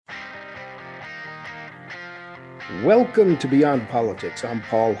Welcome to Beyond Politics. I'm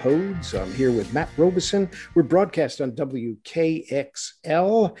Paul Hodes. I'm here with Matt Robeson. We're broadcast on WKXL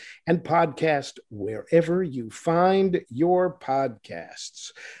and podcast wherever you find your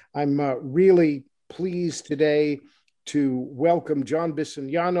podcasts. I'm really pleased today to welcome John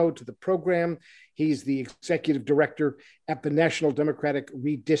Bisignano to the program. He's the executive director at the National Democratic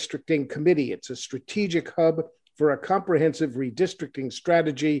Redistricting Committee. It's a strategic hub for a comprehensive redistricting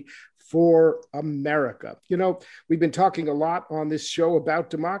strategy for America. You know, we've been talking a lot on this show about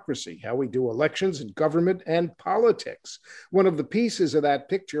democracy, how we do elections and government and politics. One of the pieces of that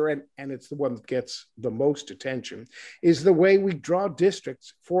picture, and it's the one that gets the most attention, is the way we draw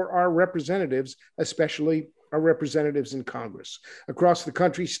districts for our representatives, especially our representatives in Congress. Across the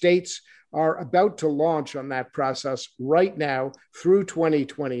country, states are about to launch on that process right now through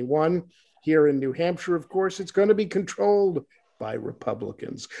 2021. Here in New Hampshire, of course, it's going to be controlled by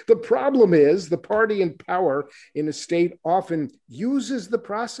Republicans. The problem is the party in power in a state often uses the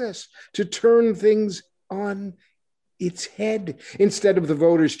process to turn things on its head. Instead of the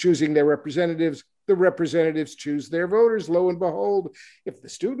voters choosing their representatives, the representatives choose their voters. Lo and behold, if the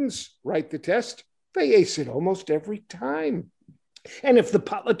students write the test, they ace it almost every time. And if the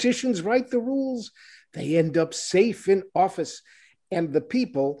politicians write the rules, they end up safe in office, and the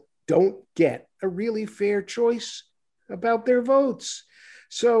people don't get a really fair choice about their votes.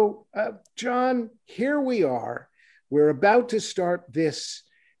 So, John, here we are. We're about to start this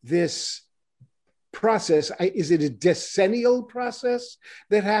process. Is it a decennial process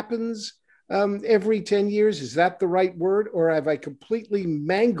that happens every 10 years? Is that the right word? Or have I completely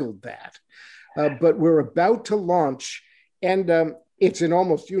mangled that? But we're about to launch, and it's an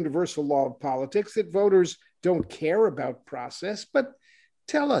almost universal law of politics that voters don't care about process. But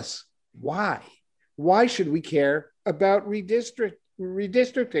tell us, why? Why should we care about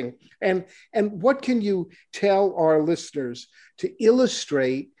redistricting? And what can you tell our listeners to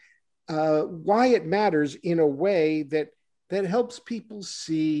illustrate why it matters in a way that helps people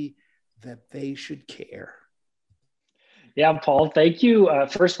see that they should care? Yeah, Paul, thank you.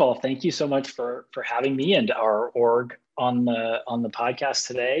 First of all, thank you so much for having me and our org on the podcast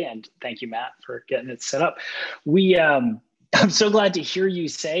today. And thank you, Matt, for getting it set up. I'm so glad to hear you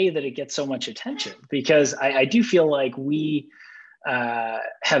say that it gets so much attention, because I do feel like we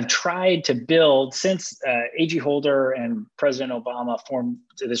have tried to build, since A.G. Holder and President Obama formed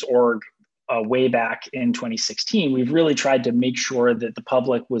this org way back in 2016, we've really tried to make sure that the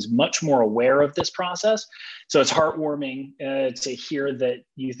public was much more aware of this process. So it's heartwarming to hear that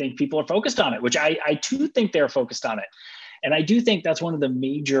you think people are focused on it, which I too think they're focused on it. And I do think that's one of the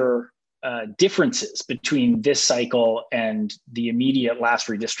major differences between this cycle and the immediate last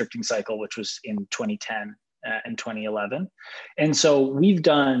redistricting cycle, which was in 2010 and 2011. And so we've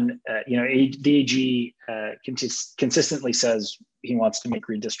done, the AG consistently says he wants to make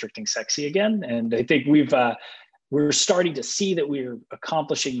redistricting sexy again. And I think we're starting to see that we're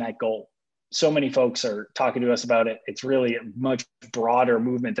accomplishing that goal. So many folks are talking to us about it. It's really a much broader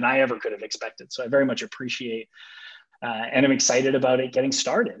movement than I ever could have expected. So I very much appreciate and I'm excited about it getting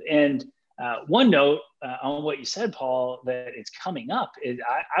started. And one note on what you said, Paul, that it's coming up,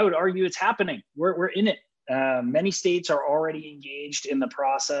 I would argue it's happening. We're in it. Many states are already engaged in the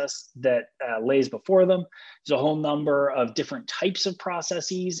process that lays before them. There's a whole number of different types of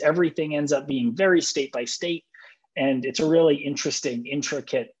processes. Everything ends up being very state by state. And it's a really interesting,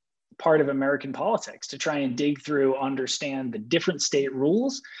 intricate part of American politics to try and dig through, understand the different state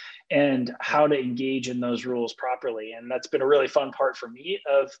rules and how to engage in those rules properly. And that's been a really fun part for me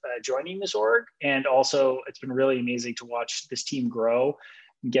of joining this org. And also it's been really amazing to watch this team grow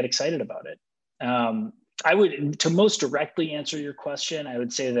and get excited about it. To most directly answer your question, I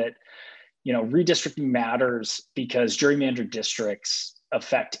would say that, redistricting matters because gerrymandered districts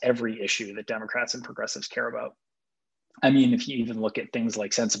affect every issue that Democrats and progressives care about. I mean, if you even look at things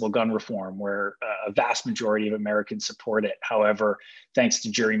like sensible gun reform, where a vast majority of Americans support it. However, thanks to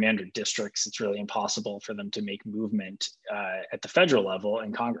gerrymandered districts, it's really impossible for them to make movement at the federal level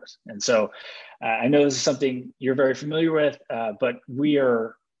in Congress. And so I know this is something you're very familiar with, but we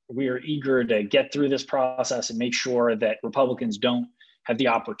are eager to get through this process and make sure that Republicans don't have the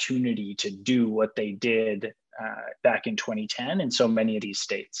opportunity to do what they did back in 2010 in so many of these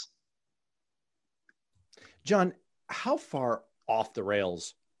states. John, how far off the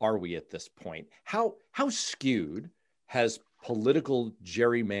rails are we at this point? How skewed has political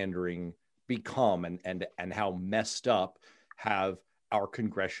gerrymandering become, and how messed up have our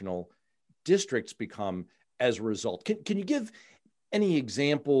congressional districts become as a result? Can you give any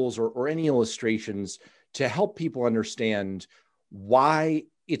examples or any illustrations to help people understand why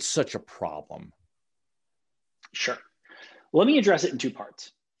it's such a problem? Sure. Let me address it in two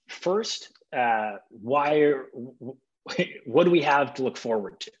parts. First, what do we have to look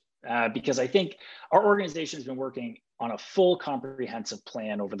forward to? Because I think our organization has been working on a full comprehensive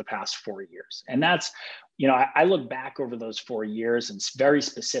plan over the past 4 years. And that's, I look back over those 4 years and very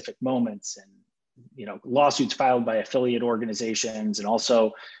specific moments and, lawsuits filed by affiliate organizations and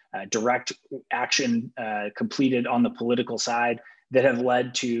also direct action completed on the political side that have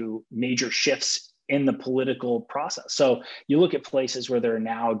led to major shifts in the political process. So you look at places where there are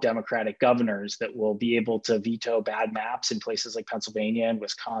now Democratic governors that will be able to veto bad maps in places like Pennsylvania and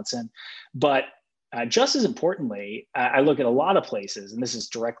Wisconsin. But just as importantly, I look at a lot of places, and this is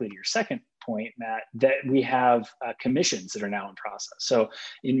directly to your second point, Matt, that we have commissions that are now in process. So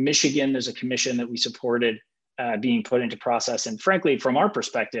in Michigan, there's a commission that we supported being put into process. And frankly, from our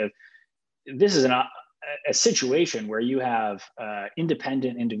perspective, this is a situation where you have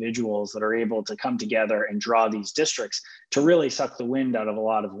independent individuals that are able to come together and draw these districts to really suck the wind out of a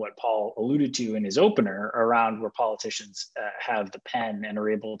lot of what Paul alluded to in his opener around where politicians have the pen and are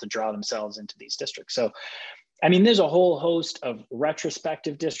able to draw themselves into these districts. So, I mean, there's a whole host of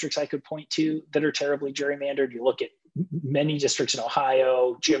retrospective districts I could point to that are terribly gerrymandered. You look at many districts in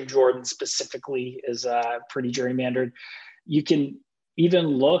Ohio, Jim Jordan specifically is pretty gerrymandered. You can even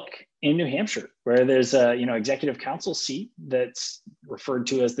look in New Hampshire, where there's a executive council seat that's referred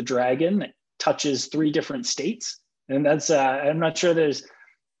to as the Dragon that touches 3 different states, and that's I'm not sure there's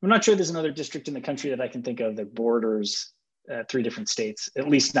another district in the country that I can think of that borders 3 different states, at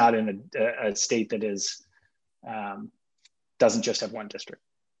least not in a state that is doesn't just have one district.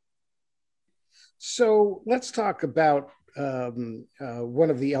 So let's talk about one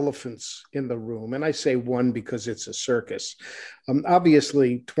of the elephants in the room. And I say one because it's a circus.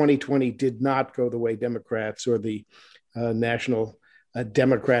 Obviously, 2020 did not go the way Democrats or the National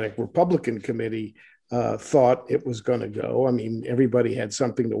Democratic Republican Committee thought it was going to go. I mean, everybody had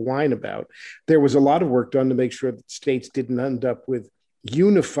something to whine about. There was a lot of work done to make sure that states didn't end up with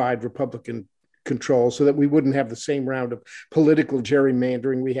unified Republican control so that we wouldn't have the same round of political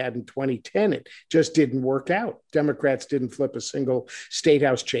gerrymandering we had in 2010. It just didn't work out. Democrats didn't flip a single state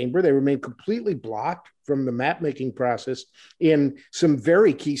house chamber. They remained completely blocked from the map-making process in some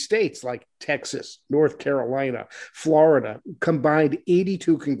very key states like Texas, North Carolina, Florida, combined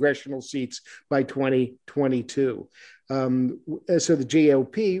 82 congressional seats by 2022. So the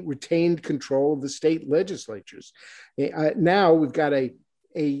GOP retained control of the state legislatures. Now we've got a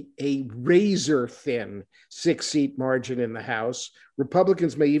razor thin 6-seat margin in the House.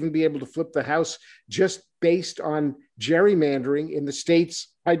 Republicans may even be able to flip the House just based on gerrymandering in the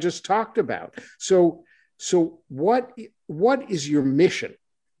states I just talked about. So what is your mission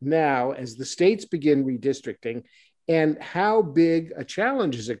now as the states begin redistricting, and how big a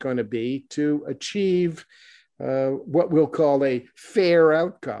challenge is it going to be to achieve what we'll call a fair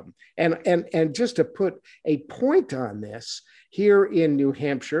outcome? And just to put a point on this, here in New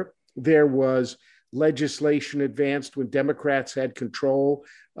Hampshire, there was legislation advanced when Democrats had control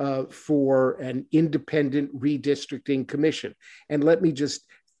for an independent redistricting commission. And let me just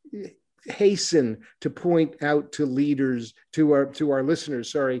hasten to point out to our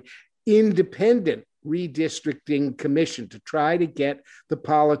listeners, independent redistricting commission to try to get the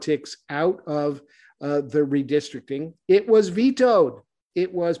politics out of the redistricting. It was vetoed.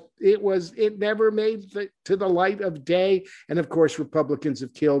 It never made to the light of day. And of course, Republicans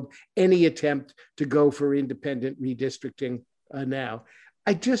have killed any attempt to go for independent redistricting now.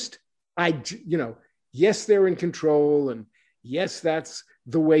 Yes, they're in control, and yes, that's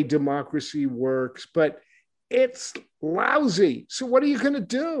the way democracy works, but it's lousy. So what are you going to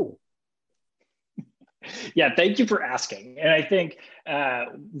do? Yeah, thank you for asking. And I think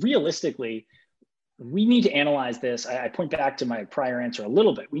realistically, we need to analyze this. I point back to my prior answer a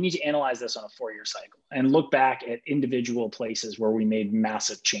little bit. We need to analyze this on a 4-year cycle and look back at individual places where we made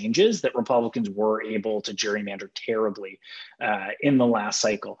massive changes that Republicans were able to gerrymander terribly in the last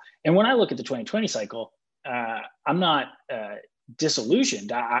cycle. And when I look at the 2020 cycle, I'm not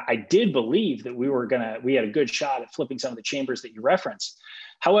disillusioned. I did believe that we had a good shot at flipping some of the chambers that you referenced.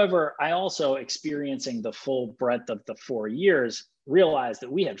 However, I also, experiencing the full breadth of the 4 years, realized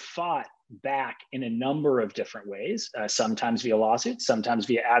that we had fought back in a number of different ways, sometimes via lawsuits, sometimes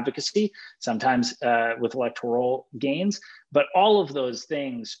via advocacy, sometimes with electoral gains. But all of those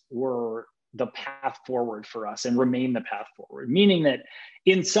things were the path forward for us and remain the path forward, meaning that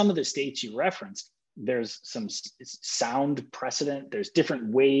in some of the states you referenced, there's some sound precedent. There's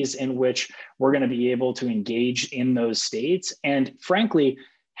different ways in which we're going to be able to engage in those states. And frankly,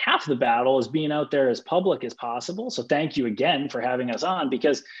 half the battle is being out there as public as possible. So thank you again for having us on,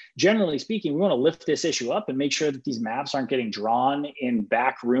 because generally speaking, we want to lift this issue up and make sure that these maps aren't getting drawn in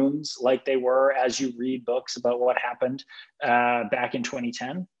back rooms like they were as you read books about what happened back in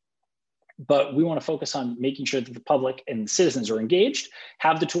 2010. But we want to focus on making sure that the public and citizens are engaged,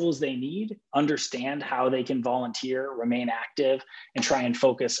 have the tools they need, understand how they can volunteer, remain active, and try and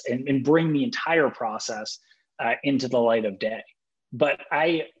focus and bring the entire process into the light of day. But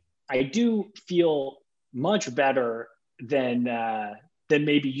I do feel much better than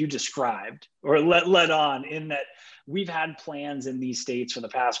maybe you described or let on, in that we've had plans in these states for the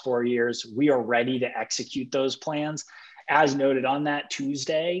past 4 years. We are ready to execute those plans. As noted, on that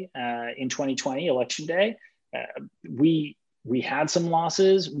Tuesday in 2020, Election Day, we had some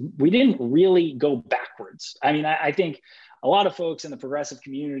losses. We didn't really go backwards. I mean, I think a lot of folks in the progressive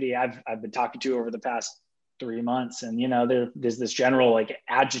community I've been talking to over the past 3 months, and there's this general like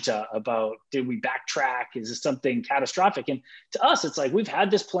agita about, did we backtrack? Is this something catastrophic? And to us, it's like, we've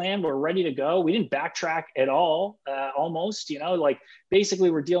had this plan, we're ready to go. We didn't backtrack at all, almost. Like basically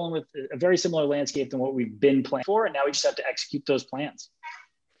we're dealing with a very similar landscape than what we've been planning for, and now we just have to execute those plans.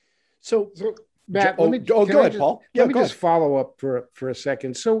 So Matt, go ahead, Paul. Let me just follow up for a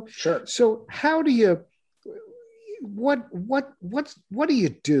second. So sure. So how do you? What do you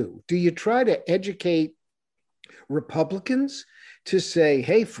do? Do you try to educate Republicans to say,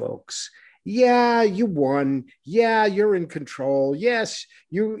 hey, folks, yeah, you won. Yeah, you're in control. Yes,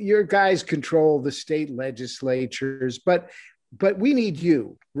 your guys control the state legislatures, but we need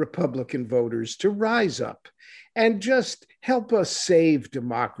you, Republican voters, to rise up and just help us save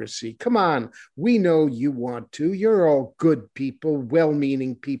democracy. Come on, we know you want to. You're all good people,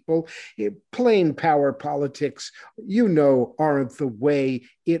 well-meaning people. Plain power politics, aren't the way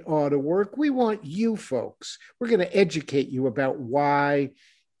it ought to work. We want you folks. We're going to educate you about why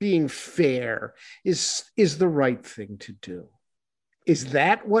being fair is the right thing to do. Is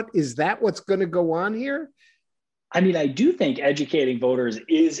that what's going to go on here? I mean, I do think educating voters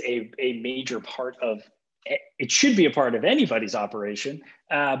is a major part of it. Should be a part of anybody's operation.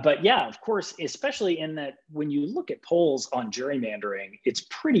 But yeah, of course, especially in that when you look at polls on gerrymandering, it's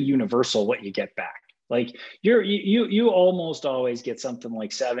pretty universal what you get back. Like you almost always get something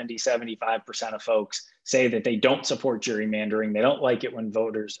like 70-75% of folks say that they don't support gerrymandering. They don't like it when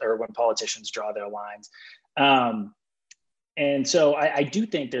voters or when politicians draw their lines. And so I do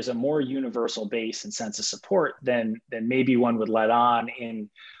think there's a more universal base and sense of support than maybe one would let on in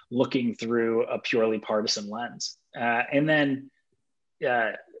looking through a purely partisan lens. And then,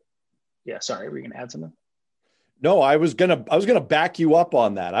 sorry, were you going to add something? No, I was gonna back you up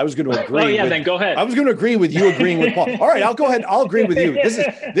on that. I was going to agree. Oh yeah, then go ahead. I was going to agree with you agreeing with Paul. All right, I'll go ahead. I'll agree with you. This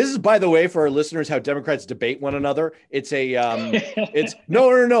is by the way, for our listeners, how Democrats debate one another. It's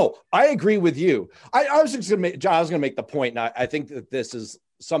no. I agree with you. I was going to make the point, and I think that this is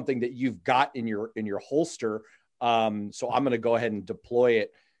something that you've got in your holster. So I'm going to go ahead and deploy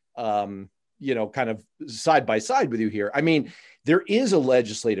it. Kind of side by side with you here. I mean, there is a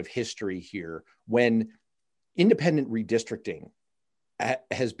legislative history here when independent redistricting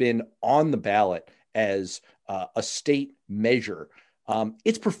has been on the ballot as a state measure.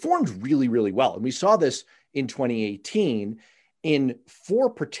 It's performed really, really well. And we saw this in 2018 in 4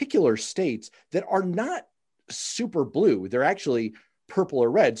 particular states that are not super blue. They're actually purple or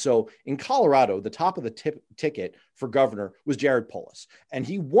red. So in Colorado, the top of the ticket for governor was Jared Polis, and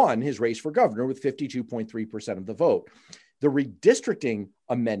he won his race for governor with 52.3% of the vote. The redistricting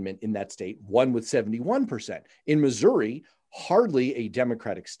amendment in that state won with 71%. In Missouri, hardly a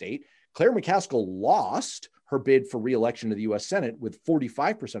Democratic state, Claire McCaskill lost her bid for re-election to the U.S. Senate with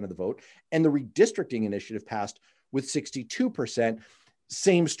 45% of the vote, and the redistricting initiative passed with 62%.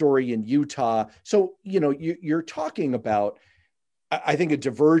 Same story in Utah. So, you're talking about, I think, a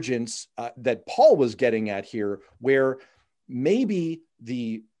divergence that Paul was getting at here, where maybe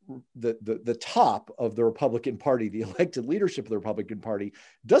the top of the Republican Party, the elected leadership of the Republican Party,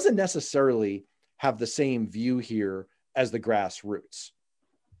 doesn't necessarily have the same view here as the grassroots.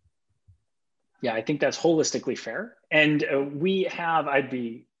 Yeah, I think that's holistically fair. And I'd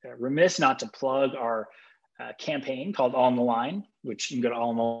be remiss not to plug our campaign called All in the Line, which you can go to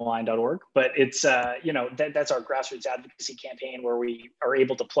allintheline.org. But it's, that's our grassroots advocacy campaign where we are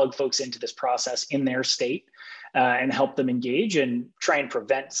able to plug folks into this process in their state and help them engage and try and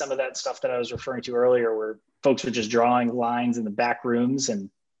prevent some of that stuff that I was referring to earlier, where folks are just drawing lines in the back rooms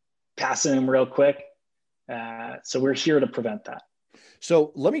and passing them real quick. So we're here to prevent that.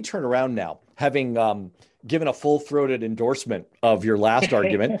 So let me turn around now, having given a full-throated endorsement of your last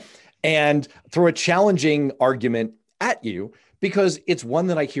argument, and throw a challenging argument at you because it's one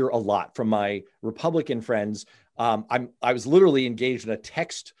that I hear a lot from my Republican friends. I was literally engaged in a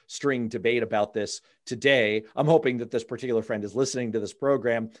text string debate about this today. I'm hoping that this particular friend is listening to this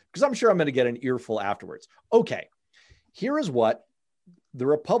program because I'm sure I'm going to get an earful afterwards. Okay, here is what the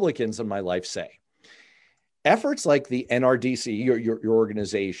Republicans in my life say. Efforts like the NRDC, your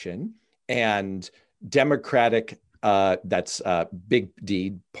organization, and Democratic, that's big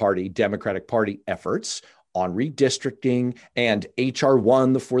D party, Democratic Party efforts on redistricting and HR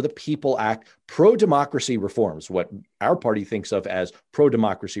 1, the For the People Act, pro-democracy reforms, what our party thinks of as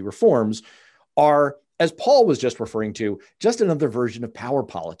pro-democracy reforms, are, as Paul was just referring to, just another version of power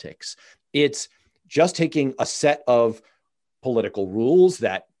politics. It's just taking a set of political rules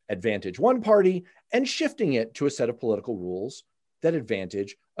that advantage one party and shifting it to a set of political rules that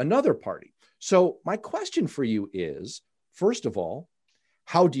advantage another party. So my question for you is, first of all,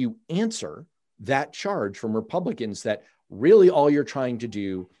 how do you answer that charge from Republicans that really all you're trying to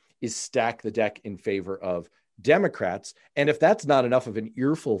do is stack the deck in favor of Democrats? And if that's not enough of an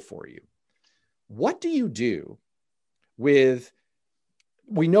earful for you, what do you do with,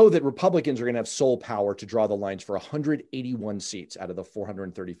 we know that Republicans are going to have sole power to draw the lines for 181 seats out of the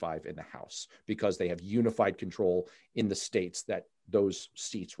 435 in the House because they have unified control in the states that those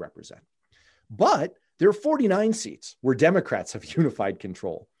seats represent. But there are 49 seats where Democrats have unified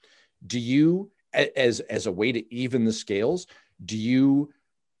control. Do you, as a way to even the scales, do you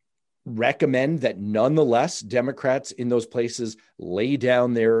recommend that nonetheless Democrats in those places lay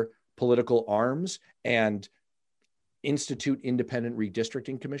down their political arms and institute independent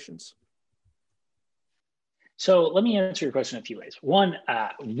redistricting commissions? So let me answer your question in a few ways. One,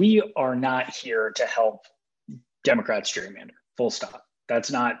 we are not here to help Democrats gerrymander, full stop. That's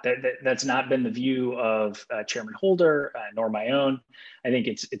not been the view of Chairman Holder, nor my own. I think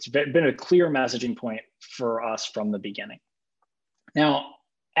it's been a clear messaging point for us from the beginning. Now,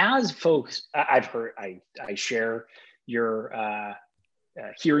 as folks, I've heard, I share your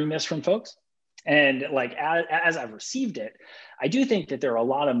hearing this from folks, and like as I've received it, I do think that there are a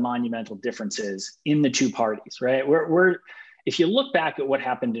lot of monumental differences in the two parties, right? If you look back at what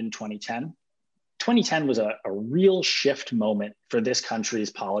happened in 2010. 2010 was a real shift moment for this country's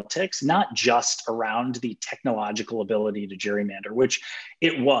politics, not just around the technological ability to gerrymander, which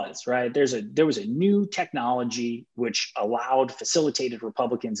it was, right? There was a new technology which facilitated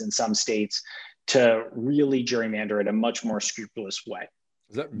Republicans in some states to really gerrymander in a much more scrupulous way.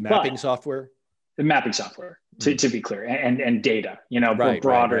 Is that mapping software? The mapping software, to be clear, and data,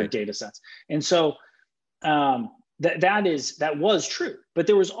 broader data sets. And so, that was true, but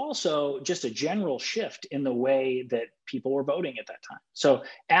there was also just a general shift in the way that people were voting at that time. So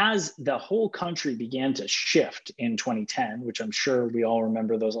as the whole country began to shift in 2010, which I'm sure we all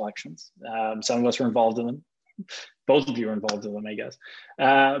remember those elections, some of us were involved in them, both of you were involved in them, I guess.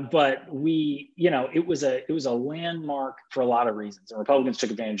 But it was a landmark for a lot of reasons, and Republicans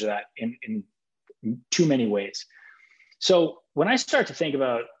took advantage of that in too many ways. So when I start to think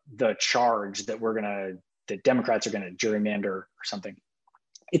about the charge that that Democrats are going to gerrymander or something,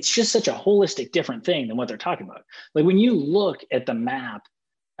 it's just such a holistic, different thing than what they're talking about. Like when you look at the map,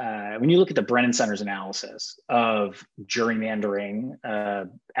 when you look at the Brennan Center's analysis of gerrymandering,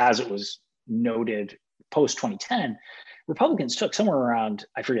 as it was noted post 2010, Republicans took somewhere around,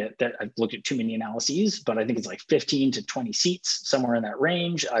 I forget that I've looked at too many analyses, but I think it's like 15 to 20 seats, somewhere in that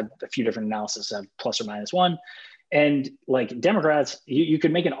range. A few different analyses have plus or minus one. And like Democrats, you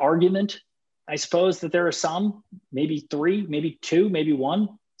could make an argument, I suppose, that there are some, maybe 3, maybe 2, maybe 1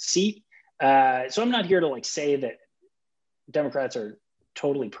 seat. So I'm not here to like say that Democrats are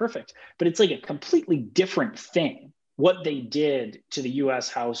totally perfect, but it's like a completely different thing, what they did to the US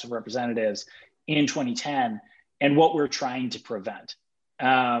House of Representatives in 2010 and what we're trying to prevent.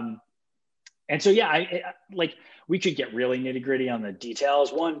 And so, yeah, we could get really nitty gritty on the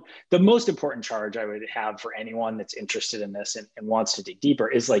details. The most important charge I would have for anyone that's interested in this and wants to dig deeper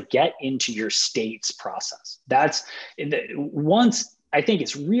is like, get into your state's process. I think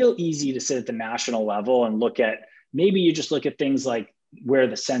it's real easy to sit at the national level and maybe you just look at things like where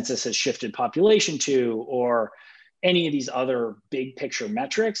the census has shifted population to, or any of these other big picture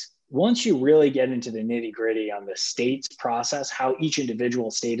metrics. Once you really get into the nitty gritty on the state's process, how each individual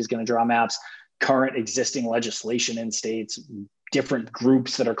state is going to draw maps, current existing legislation in states, different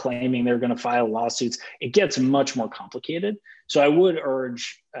groups that are claiming they're going to file lawsuits, it gets much more complicated. So I would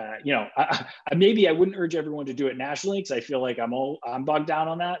urge, maybe I wouldn't urge everyone to do it nationally because I feel like I'm bogged down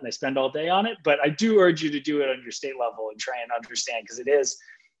on that and I spend all day on it. But I do urge you to do it on your state level and try and understand, because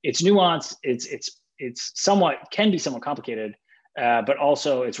it's nuanced, can be somewhat complicated, but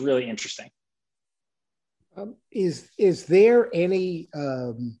also it's really interesting. Is there any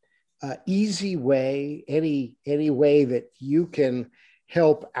easy way, any way that you can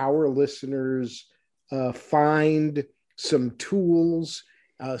help our listeners find some tools,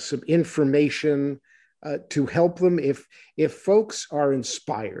 some information to help them if folks are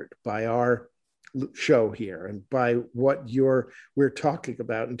inspired by our show here and by what we're talking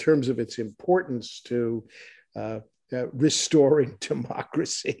about in terms of its importance to restoring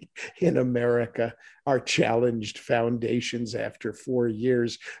democracy in America, our challenged foundations after 4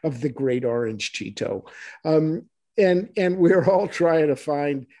 years of the Great Orange Cheeto. And we're all trying to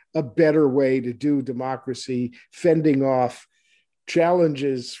find a better way to do democracy, fending off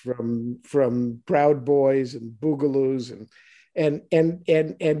challenges from Proud Boys and Boogaloos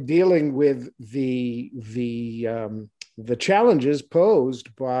and dealing with the challenges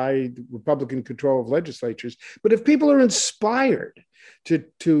posed by Republican control of legislatures. But if people are inspired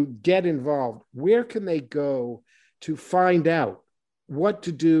to get involved, where can they go to find out what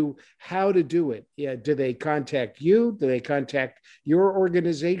to do, how to do it? Yeah, do they contact you? Do they contact your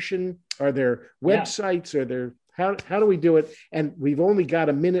organization? Are there websites? Are there how do we do it? And we've only got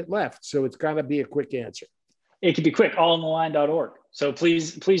a minute left, so it's got to be a quick answer. It can be quick, allintheline.org. So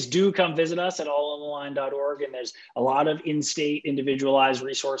please do come visit us at allintheline.org. And there's a lot of in-state individualized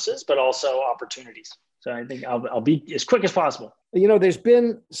resources, but also opportunities. So I think I'll be as quick as possible. You know, there's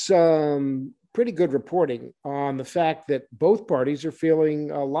been some pretty good reporting on the fact that both parties are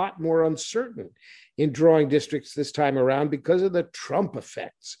feeling a lot more uncertain in drawing districts this time around because of the Trump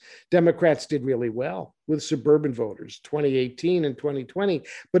effects. Democrats did really well with suburban voters, 2018 and 2020,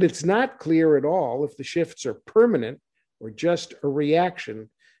 but it's not clear at all if the shifts are permanent or just a reaction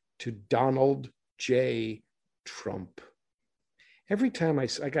to Donald J. Trump. Every time I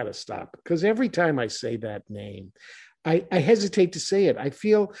got to stop, because every time I say that name, I hesitate to say it. I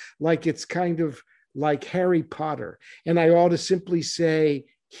feel like it's kind of like Harry Potter, and I ought to simply say,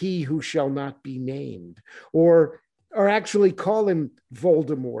 he who shall not be named, or actually call him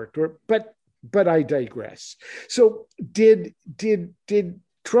Voldemort, but I digress. So did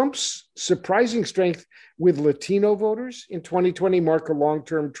Trump's surprising strength with Latino voters in 2020 mark a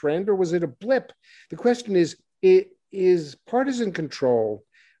long-term trend, or was it a blip? The question is partisan control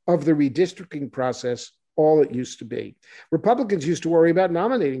of the redistricting process all it used to be? Republicans used to worry about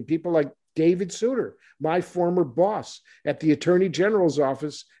nominating people like David Souter, my former boss at the Attorney General's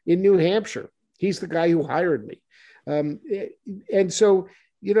office in New Hampshire. He's the guy who hired me. And so,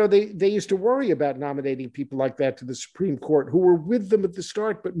 you know, they used to worry about nominating people like that to the Supreme Court who were with them at the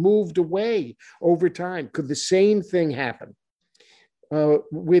start but moved away over time. Could the same thing happen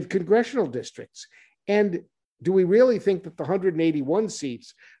with congressional districts? And do we really think that the 181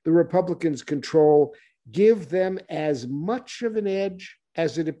 seats the Republicans control give them as much of an edge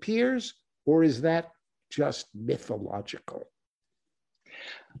as it appears, or is that just mythological?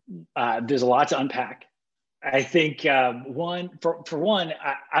 There's a lot to unpack. I think one,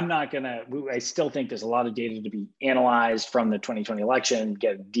 I'm not gonna. I still think there's a lot of data to be analyzed from the 2020 election,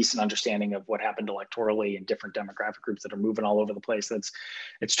 get a decent understanding of what happened electorally in different demographic groups that are moving all over the place.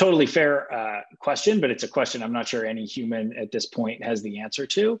 It's totally fair question, but it's a question I'm not sure any human at this point has the answer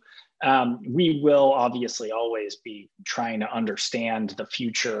to. We will obviously always be trying to understand the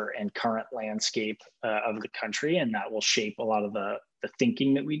future and current landscape of the country, and that will shape a lot of the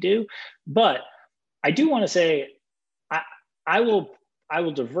thinking that we do. But I do want to say, I will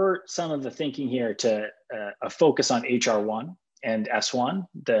divert some of the thinking here to a focus on HR1 and S1,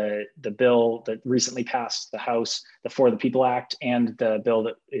 the bill that recently passed the House, the For the People Act, and the bill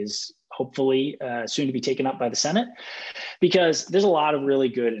that is hopefully soon to be taken up by the Senate, because there's a lot of really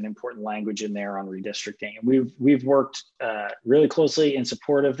good and important language in there on redistricting. And we've worked really closely in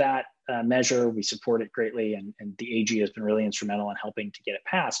support of that measure. We support it greatly, and the AG has been really instrumental in helping to get it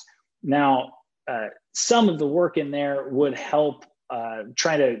passed. Now, some of the work in there would help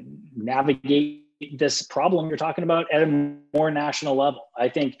try to navigate this problem you're talking about at a more national level. I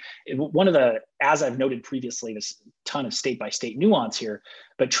think one of the, as I've noted previously, there's a ton of state by state nuance here,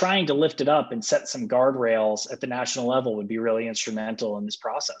 but trying to lift it up and set some guardrails at the national level would be really instrumental in this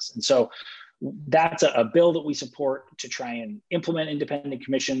process. And so that's a bill that we support to try and implement independent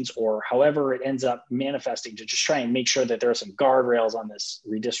commissions, or however it ends up manifesting, to just try and make sure that there are some guardrails on this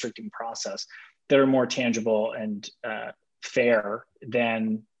redistricting process that are more tangible and fair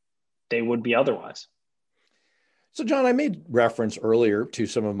than they would be otherwise. So, John, I made reference earlier to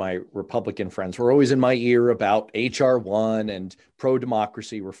some of my Republican friends who are always in my ear about HR1 and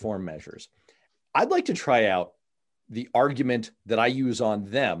pro-democracy reform measures. I'd like to try out the argument that I use on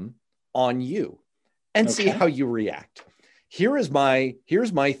them on you and see how you react. Here's my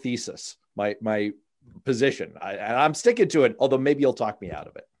thesis, my position, and I'm sticking to it, although maybe you'll talk me out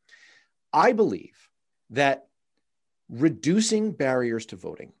of it. I believe that reducing barriers to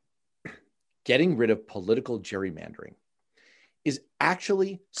voting, getting rid of political gerrymandering, is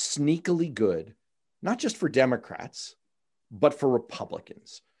actually sneakily good, not just for Democrats, but for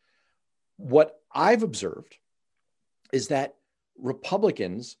Republicans. What I've observed is that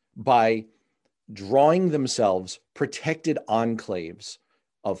Republicans, by drawing themselves protected enclaves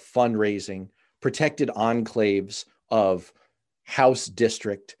of fundraising, protected enclaves of House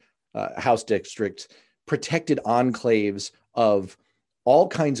districts, protected enclaves of all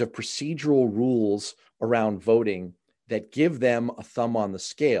kinds of procedural rules around voting that give them a thumb on the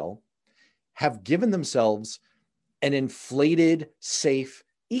scale, have given themselves an inflated, safe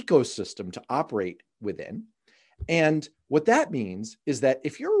ecosystem to operate within. And what that means is that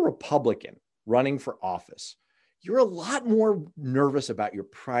if you're a Republican running for office, you're a lot more nervous about your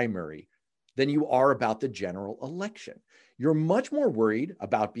primary than you are about the general election. You're much more worried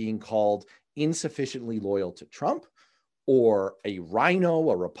about being called insufficiently loyal to Trump or a rhino,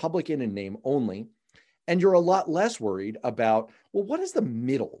 a Republican in name only. And you're a lot less worried about, well, what is the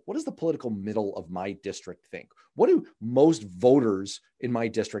middle? What does the political middle of my district think? What do most voters in my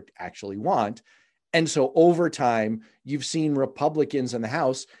district actually want? And so over time, you've seen Republicans in the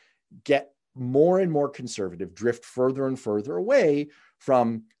House get more and more conservative, drift further and further away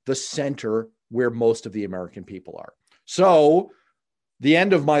from the center where most of the American people are. So the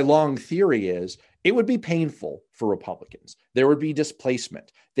end of my long theory is it would be painful for Republicans. There would be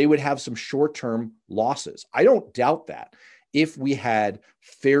displacement. They would have some short-term losses. I don't doubt that if we had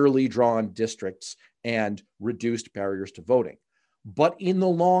fairly drawn districts and reduced barriers to voting. But in the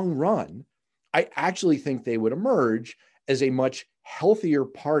long run, I actually think they would emerge as a much healthier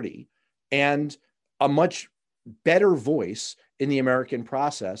party and a much better voice in the American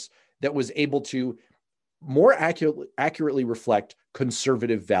process that was able to more accurately reflect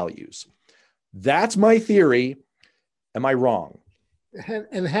conservative values. That's my theory. Am I wrong?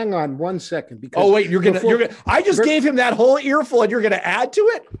 And hang on one second, because I just gave him that whole earful and you're gonna add to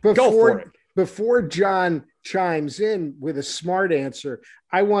it? Go for it. Before John chimes in with a smart answer,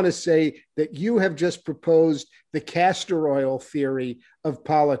 I want to say that you have just proposed the castor oil theory of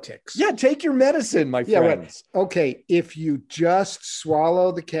politics. Yeah, take your medicine, my friends. Right. Okay, if you just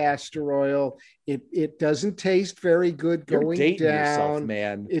swallow the castor oil, it doesn't taste very good going You're dating down. Yourself,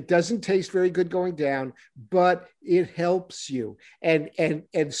 man. It doesn't taste very good going down, but it helps you. And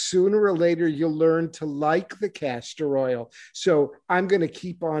sooner or later, you'll learn to like the castor oil. So I'm going to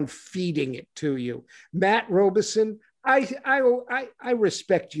keep on feeding it to you. Matt Robeson, I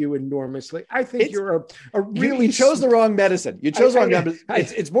respect you enormously. I think you're a really. You chose the wrong medicine. You chose the wrong medicine.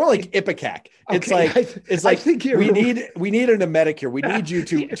 It's more like Ipecac. It's like we need an emetic here. We need you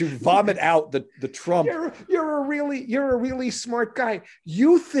to vomit out the Trump. You're a really smart guy.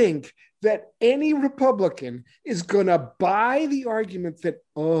 You think that any Republican is going to buy the argument that,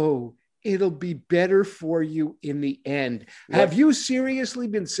 oh, it'll be better for you in the end. What? Have you seriously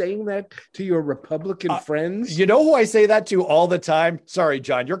been saying that to your Republican friends? You know who I say that to all the time? Sorry,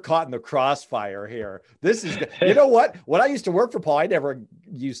 John, you're caught in the crossfire here. This is, you know what? When I used to work for Paul, I never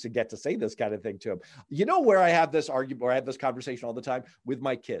used to get to say this kind of thing to him. You know where I have this argument, or I have this conversation all the time with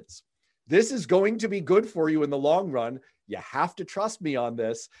my kids. This is going to be good for you in the long run. You have to trust me on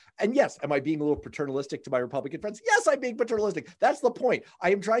this. And yes, am I being a little paternalistic to my Republican friends? Yes, I'm being paternalistic. That's the point.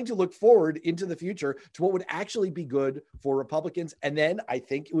 I am trying to look forward into the future to what would actually be good for Republicans. And then I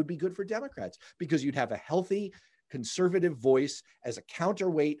think it would be good for Democrats, because you'd have a healthy conservative voice as a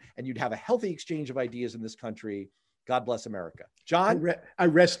counterweight, and you'd have a healthy exchange of ideas in this country. God bless America. John? I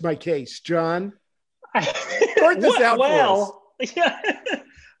rest my case. John? Sort this out for us.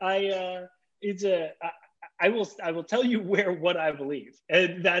 I will tell you what I believe,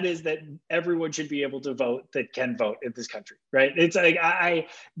 and that is that everyone should be able to vote that can vote in this country, right? It's like I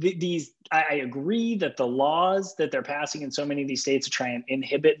agree that the laws that they're passing in so many of these states to try and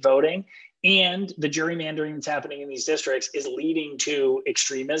inhibit voting and the gerrymandering that's happening in these districts is leading to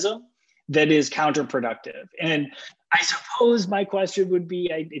extremism that is counterproductive. And I suppose my question would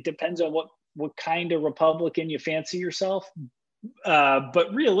be, it depends on what kind of Republican you fancy yourself.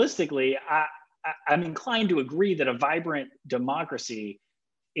 But realistically, I'm inclined to agree that a vibrant democracy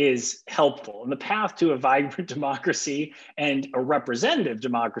is helpful. And the path to a vibrant democracy and a representative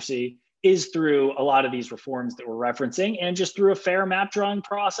democracy is through a lot of these reforms that we're referencing, and just through a fair map drawing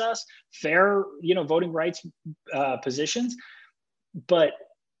process, fair, voting rights positions. But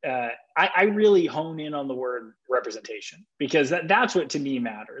I really hone in on the word representation, because that's what to me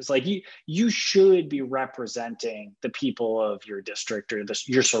matters. Like you should be representing the people of your district or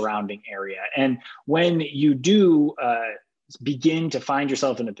your surrounding area. And when you do begin to find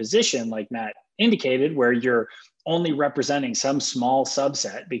yourself in a position like Matt indicated, where you're only representing some small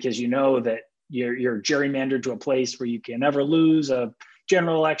subset because you know that you're gerrymandered to a place where you can never lose a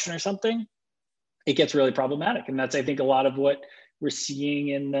general election or something, it gets really problematic. And that's, I think, a lot of what we're seeing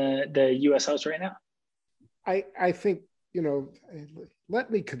in the U.S. House right now. I think,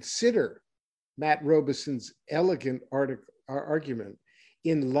 let me consider Matt Robeson's elegant argument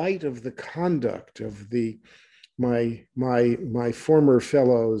in light of the conduct of my former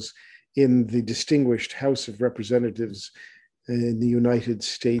fellows in the distinguished House of Representatives in the United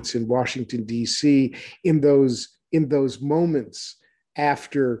States in Washington, D.C., in those moments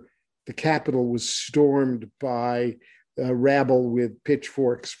after the Capitol was stormed by rabble with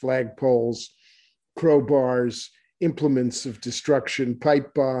pitchforks, flagpoles, crowbars, implements of destruction,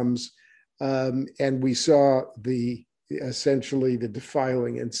 pipe bombs, and we saw essentially the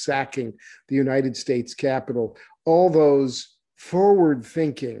defiling and sacking the United States Capitol. All those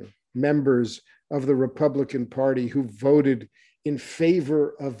forward-thinking members of the Republican Party who voted in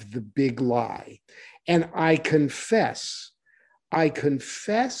favor of the big lie. And I confess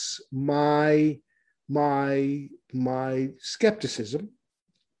my skepticism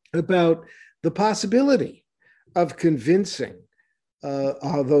about the possibility of convincing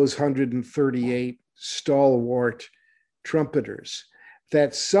those 138 stalwart trumpeters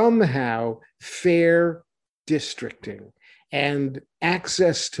that somehow fair districting and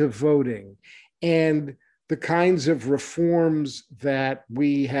access to voting and the kinds of reforms that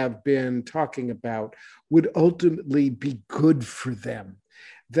we have been talking about would ultimately be good for them,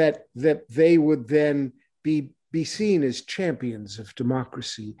 that they would then be seen as champions of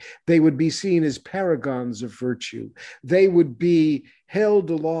democracy. They would be seen as paragons of virtue. They would be held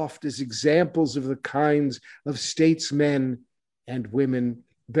aloft as examples of the kinds of statesmen and women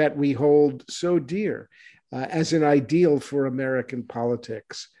that we hold so dear as an ideal for American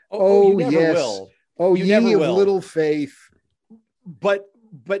politics. You never yes. Will. Oh, you ye of little faith. But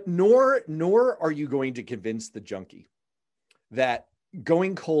nor are you going to convince the junkie that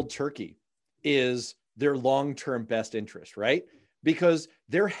going cold turkey is their long-term best interest, right? Because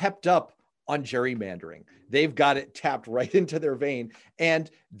they're hepped up on gerrymandering. They've got it tapped right into their vein, and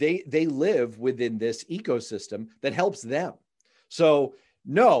they live within this ecosystem that helps them. So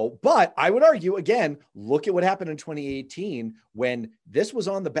no, but I would argue, again, look at what happened in 2018 when this was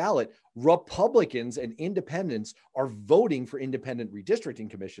on the ballot. Republicans and independents are voting for independent redistricting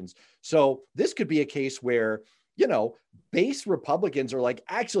commissions. So this could be a case where, base Republicans are like,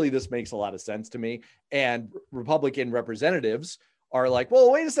 actually, this makes a lot of sense to me. And Republican representatives are like,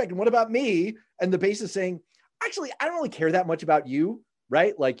 well, wait a second, what about me? And the base is saying, actually, I don't really care that much about you,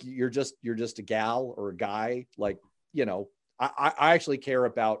 right? Like you're just a gal or a guy, like, I actually care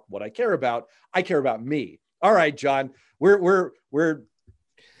about what I care about. I care about me. All right, John, we're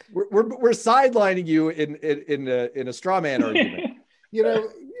sidelining you in a straw man argument.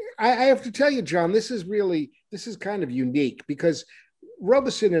 I have to tell you, John, this is kind of unique because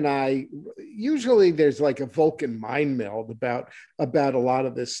Robeson and I, usually there's like a Vulcan mind meld about a lot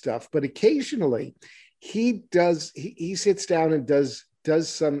of this stuff, but occasionally he sits down and does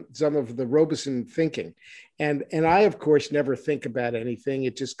some of the Robeson thinking. And I, of course, never think about anything.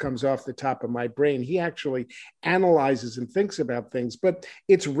 It just comes off the top of my brain. He actually analyzes and thinks about things, but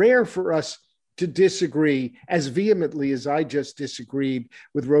it's rare for us to disagree as vehemently as I just disagreed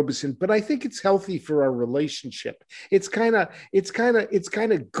with Robeson. But I think it's healthy for our relationship. It's kind of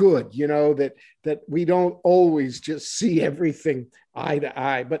good, that we don't always just see everything eye to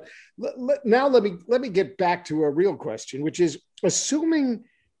eye. But now let me get back to a real question, which is, assuming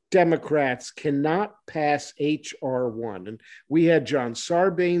Democrats cannot pass H.R. 1, and we had John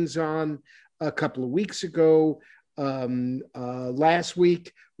Sarbanes on a couple of weeks ago. Last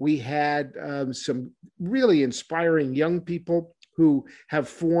week, we had some really inspiring young people who have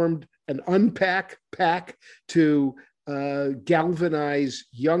formed an Unpack PAC to galvanize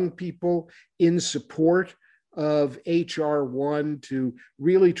young people in support of H.R. 1 to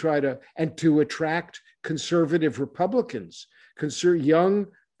really try to attract conservative Republicans, young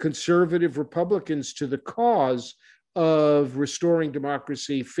conservative Republicans to the cause of restoring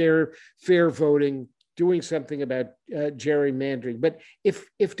democracy, fair voting, doing something about gerrymandering. But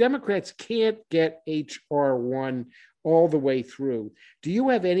if Democrats can't get H.R. 1 all the way through, do you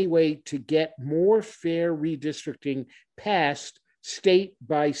have any way to get more fair redistricting passed state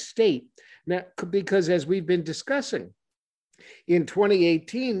by state? Now, because as we've been discussing, In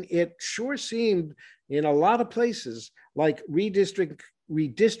 2018, it sure seemed in a lot of places like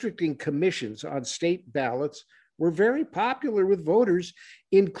redistricting commissions on state ballots were very popular with voters,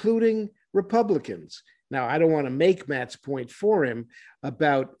 including Republicans. Now, I don't want to make Matt's point for him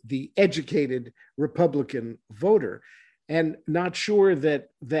about the educated Republican voter, and not sure that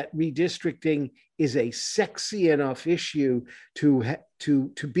redistricting is a sexy enough issue to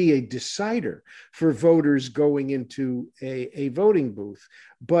be a decider for voters going into a voting booth.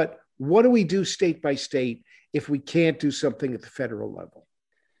 But what do we do state by state if we can't do something at the federal level?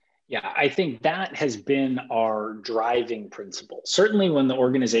 Yeah, I think that has been our driving principle. Certainly when the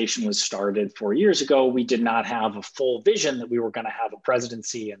organization was started 4 years ago, we did not have a full vision that we were going to have a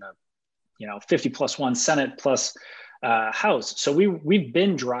presidency and a 50+1 Senate plus House. So we've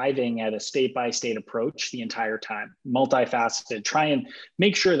been driving at a state by state approach the entire time, multifaceted, try and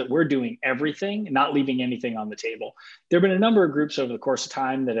make sure that we're doing everything, not leaving anything on the table. There have been a number of groups over the course of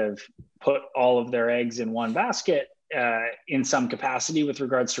time that have put all of their eggs in one basket in some capacity with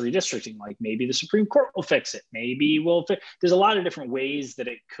regards to redistricting. Like maybe the Supreme Court will fix it. Maybe there's a lot of different ways that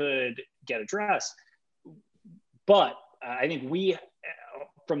it could get addressed. But I think we,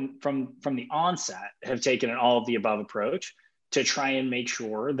 from the onset, have taken an all of the above approach to try and make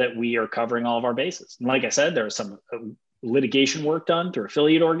sure that we are covering all of our bases. And like I said, there was some litigation work done through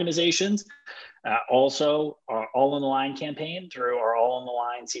affiliate organizations, also our All on the Line campaign through our All on the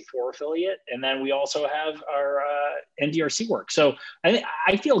Line C4 affiliate, and then we also have our NDRC work. So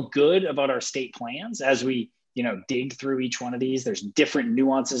I feel good about our state plans as we dig through each one of these. There's different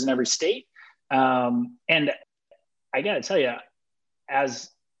nuances in every state, and I got to tell you,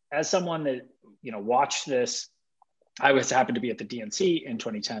 as someone that watched this, I was happened to be at the DNC in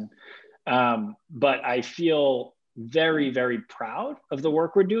 2010, but I feel very, very proud of the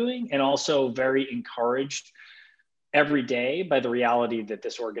work we're doing, and also very encouraged every day by the reality that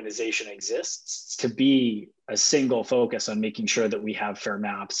this organization exists to be a single focus on making sure that we have fair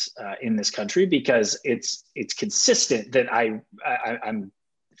maps in this country, because it's consistent that I'm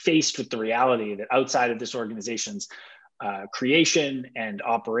faced with the reality that outside of this organization's creation and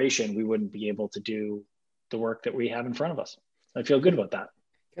operation, we wouldn't be able to do the work that we have in front of us. I feel good about that.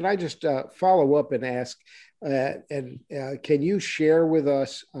 Can I just follow up and ask, can you share with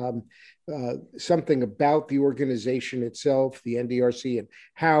us something about the organization itself, the NDRC, and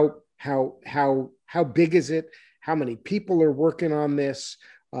how big is it? How many people are working on this?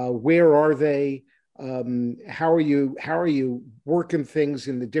 Where are they? How are you working things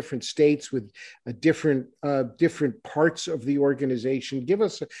in the different states with different parts of the organization? Give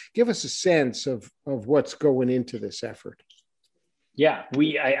us a sense of what's going into this effort. Yeah,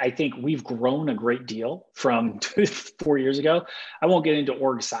 I think we've grown a great deal from 4 years ago. I won't get into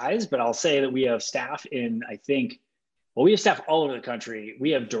org size, but I'll say that we have staff in, we have staff all over the country.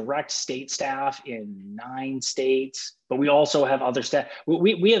 We have direct state staff in 9 states, but we also have other staff.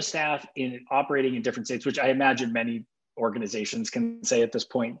 We have staff operating in different states, which I imagine many organizations can say at this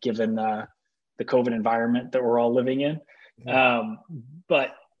point, given the COVID environment that we're all living in. But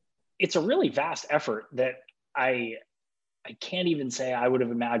it's a really vast effort that I can't even say I would have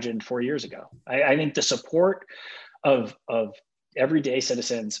imagined 4 years ago. I think the support of everyday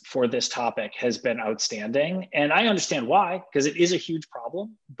citizens for this topic has been outstanding. And I understand why, because it is a huge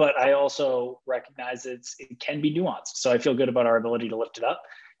problem, but I also recognize it can be nuanced. So I feel good about our ability to lift it up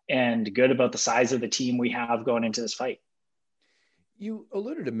and good about the size of the team we have going into this fight. You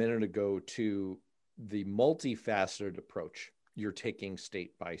alluded a minute ago to the multifaceted approach you're taking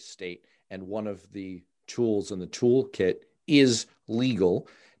state by state. And one of the tools in the toolkit is legal.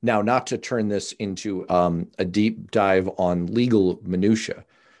 Now, not to turn this into a deep dive on legal minutia,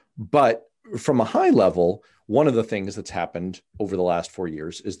 but from a high level, one of the things that's happened over the last 4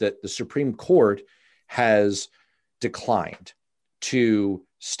 years is that the Supreme Court has declined to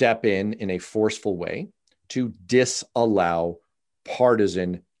step in a forceful way to disallow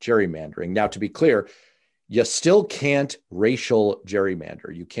partisan gerrymandering. Now, to be clear, you still can't racial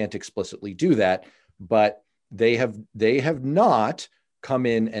gerrymander. You can't explicitly do that, but they have not come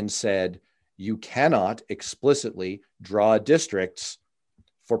in and said you cannot explicitly draw districts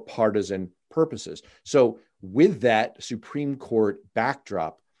for partisan purposes. So with that Supreme Court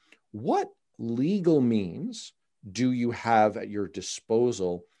backdrop, what legal means do you have at your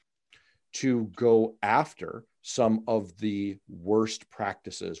disposal to go after some of the worst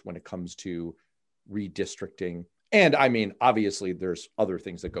practices when it comes to redistricting? And I mean, obviously, there's other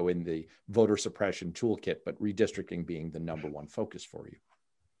things that go in the voter suppression toolkit, but redistricting being the number one focus for you.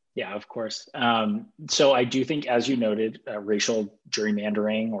 Yeah, of course. So I do think, as you noted, racial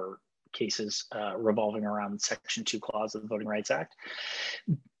gerrymandering or cases revolving around Section 2 clause of the Voting Rights Act.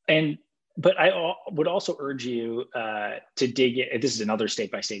 But I would also urge you to dig in. This is another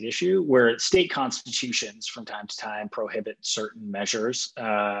state-by-state issue where state constitutions from time to time prohibit certain measures,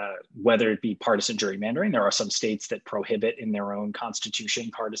 whether it be partisan gerrymandering. There are some states that prohibit in their own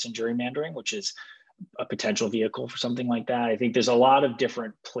constitution partisan gerrymandering, which is a potential vehicle for something like that. I think there's a lot of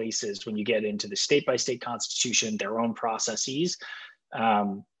different places when you get into the state-by-state constitution, their own processes,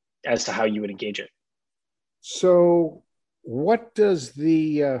 as to how you would engage it. So what does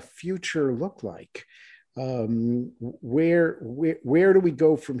the future look like? Where do we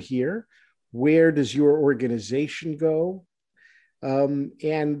go from here? Where does your organization go? And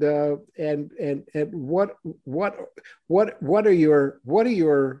what are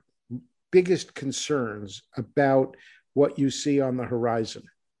your biggest concerns about what you see on the horizon?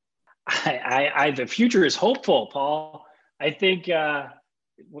 The future is hopeful, Paul. I think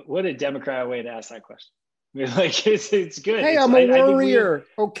what a Democrat way to ask that question. I mean, like it's good. Hey, I'm a warrior.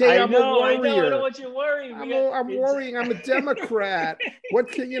 Okay, I'm a warrior. I don't want you to worry. I'm worrying. I'm a Democrat.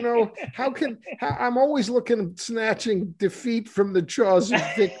 What can I'm always looking, snatching defeat from the jaws of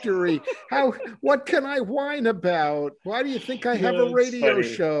victory. What can I whine about? Why do you think I have a radio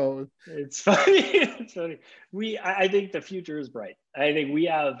show? It's funny. It's funny. I think the future is bright. I think we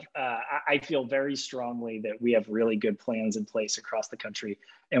have, I feel very strongly that we have really good plans in place across the country,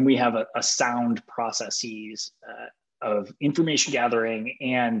 and we have a sound processes of information gathering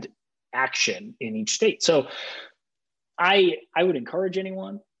and action in each state. So I would encourage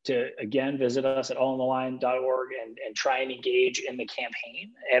anyone to, again, visit us at allintheline.org and try and engage in the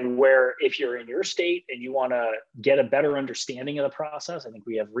campaign. And where, if you're in your state and you want to get a better understanding of the process, I think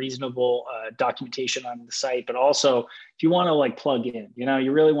we have reasonable documentation on the site. But also, if you want to like plug in,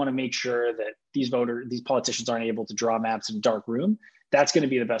 you really want to make sure that these politicians aren't able to draw maps in a dark room. That's going to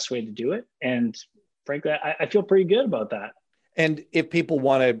be the best way to do it. And frankly, I feel pretty good about that. And if people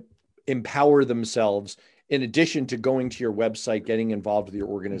want to empower themselves, in addition to going to your website, getting involved with your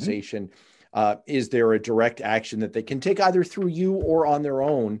organization, is there a direct action that they can take either through you or on their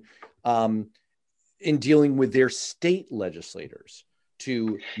own in dealing with their state legislators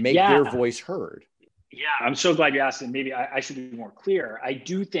to make their voice heard? Yeah, I'm so glad you asked, and maybe I should be more clear. I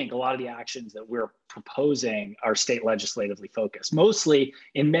do think a lot of the actions that we're proposing are state legislatively focused. Mostly,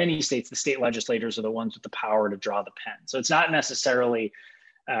 in many states, the state legislators are the ones with the power to draw the pen. So it's not necessarily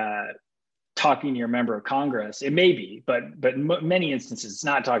talking to your member of Congress. It may be, but in many instances, it's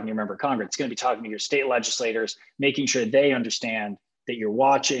not talking to your member of Congress. It's going to be talking to your state legislators, making sure they understand that you're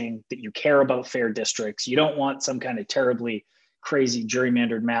watching, that you care about fair districts. You don't want some kind of terribly crazy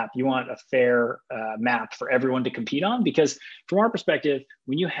gerrymandered map. You want a fair map for everyone to compete on, because from our perspective,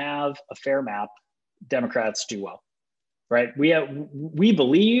 when you have a fair map, Democrats do well, right? We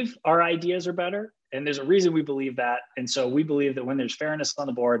believe our ideas are better, and there's a reason we believe that. And so we believe that when there's fairness on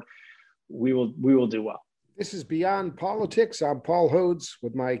the board, we will do well. This is Beyond Politics. I'm Paul Hodes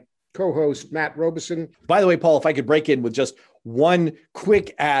with my co-host, Matt Robeson. By the way, Paul, if I could break in with just one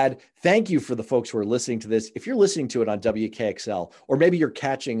quick ad. Thank you for the folks who are listening to this. If you're listening to it on WKXL, or maybe you're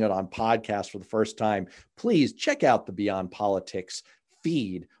catching it on podcast for the first time, please check out the Beyond Politics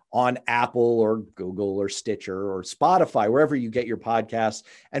feed on Apple or Google or Stitcher or Spotify, wherever you get your podcasts.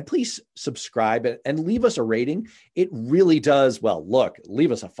 And please subscribe and leave us a rating. It really does. Well, look,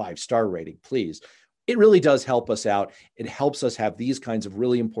 leave us a 5-star rating, please. It really does help us out. It helps us have these kinds of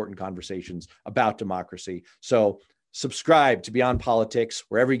really important conversations about democracy. So subscribe to Beyond Politics,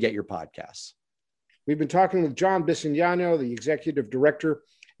 wherever you get your podcasts. We've been talking with John Bisignano, the Executive Director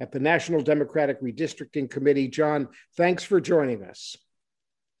at the National Democratic Redistricting Committee. John, thanks for joining us.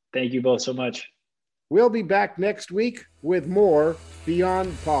 Thank you both so much. We'll be back next week with more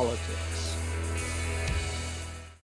Beyond Politics.